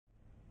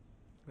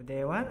Good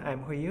day everyone,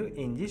 I'm Huiyu.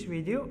 In this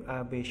video,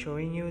 I'll be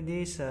showing you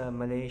this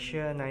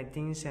Malaysia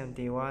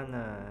 1971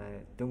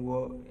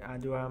 Tunku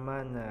Abdul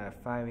Rahman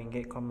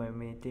RM5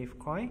 commemorative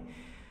coin.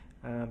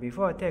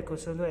 Before I take a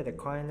closer look at the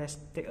coin, let's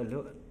take a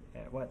look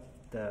at what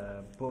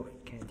the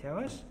book can tell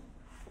us.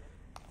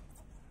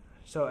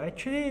 So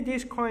actually,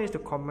 this coin is to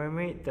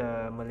commemorate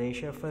the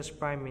Malaysia first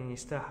Prime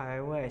Minister.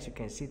 However, as you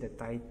can see, the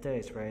title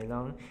is very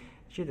long.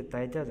 Actually, the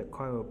title of the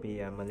coin will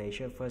be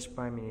Malaysia first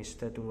Prime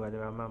Minister Tunku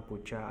Abdul Rahman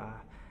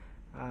Putra.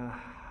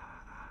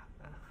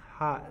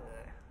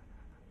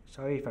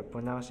 Sorry if I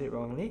pronounce it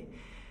wrongly.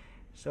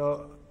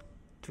 So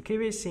to keep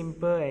it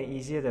simple and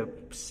easier to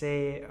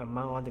say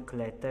among all the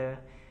collector,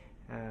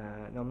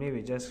 normally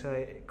we just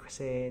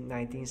say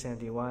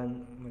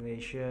 1971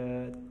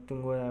 Malaysia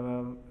Tunku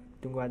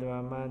Abdul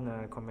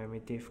Rahman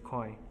commemorative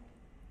coin.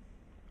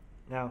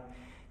 Now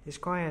this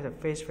coin has a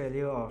face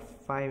value of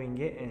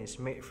RM5 and is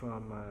made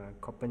from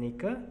copper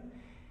nickel,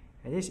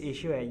 and this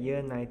issued at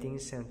year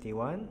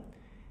 1971.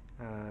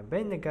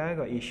 Bank Negara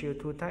got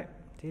issued two types.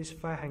 This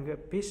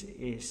 500 piece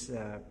is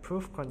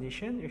proof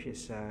condition, which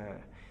is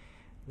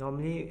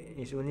normally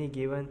is only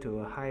given to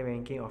a high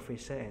ranking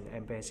officer and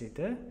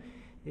ambassador.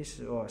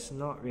 This was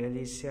not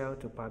really sold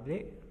to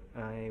public.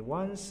 I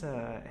once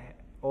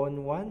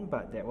owned one,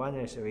 but that one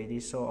is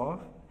already sold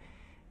off,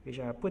 which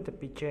I put the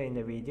picture in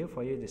the video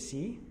for you to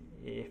see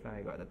if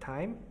I got the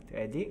time to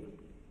edit.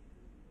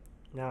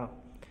 Now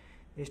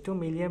these 2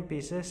 million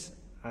pieces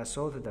are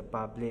sold to the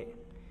public,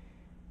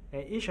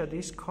 and each of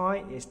these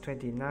coins is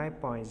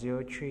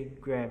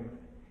 29.03 gram,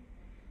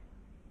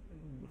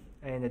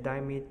 and the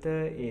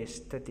diameter is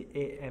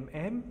 38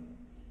 mm,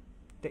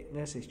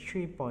 thickness is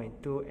 3.2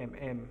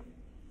 mm.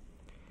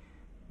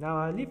 Now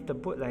I'll leave the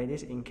book like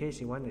this in case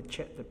you want to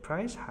check the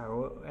price.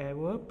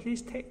 However,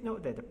 please take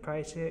note that the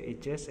price here is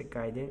just a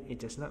guidance. It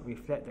does not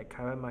reflect the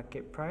current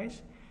market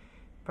price.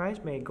 Price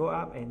may go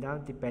up and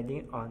down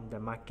depending on the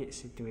market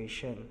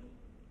situation.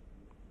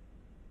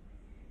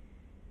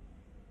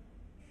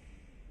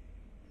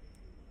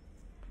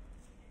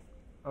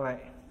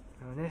 Alright,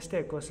 now let's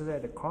take a closer look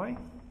at the coin.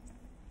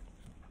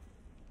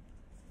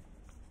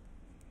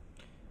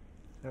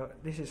 So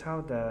this is how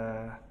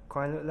the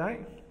coin look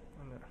like.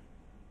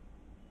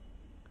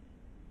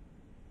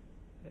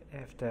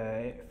 Have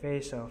the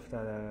face of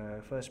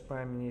the first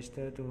Prime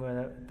Minister Tunku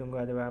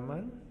Abdul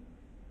Rahman.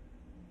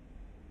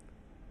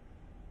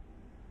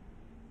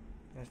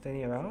 Let's turn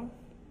it around.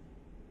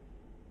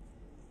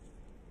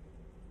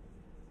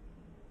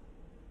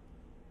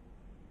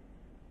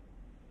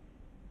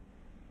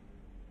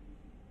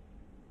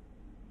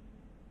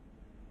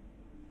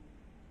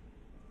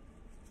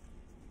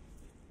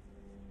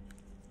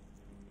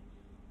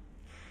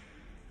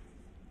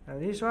 Now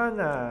this one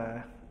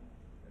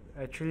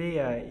actually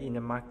in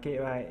the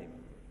market, right,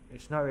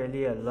 it's not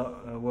really a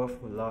lot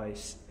worth a lot.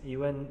 It's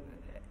even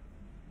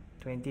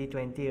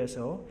 2020 or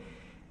so.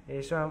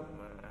 This one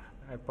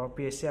I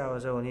probably sell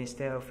also only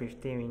sell RM15,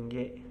 15.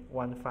 It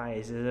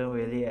isn't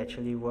really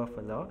actually worth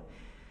a lot.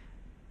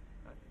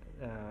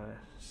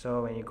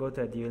 So when you go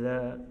to a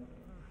dealer,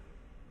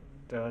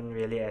 don't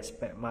really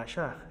expect much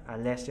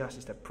unless yours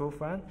is the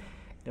proof one.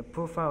 The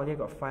proof one only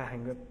got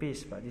 500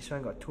 pieces, but this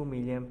one got 2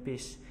 million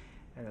pieces,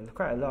 and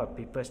quite a lot of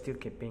people still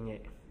keeping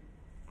it.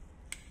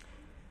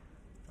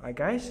 Alright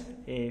guys,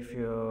 if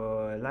you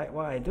like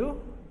what I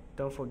do,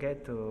 don't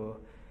forget to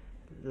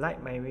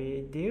like my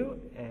video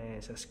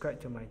and subscribe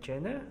to my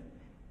channel,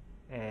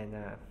 and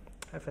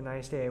have a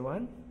nice day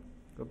everyone.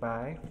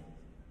 Goodbye.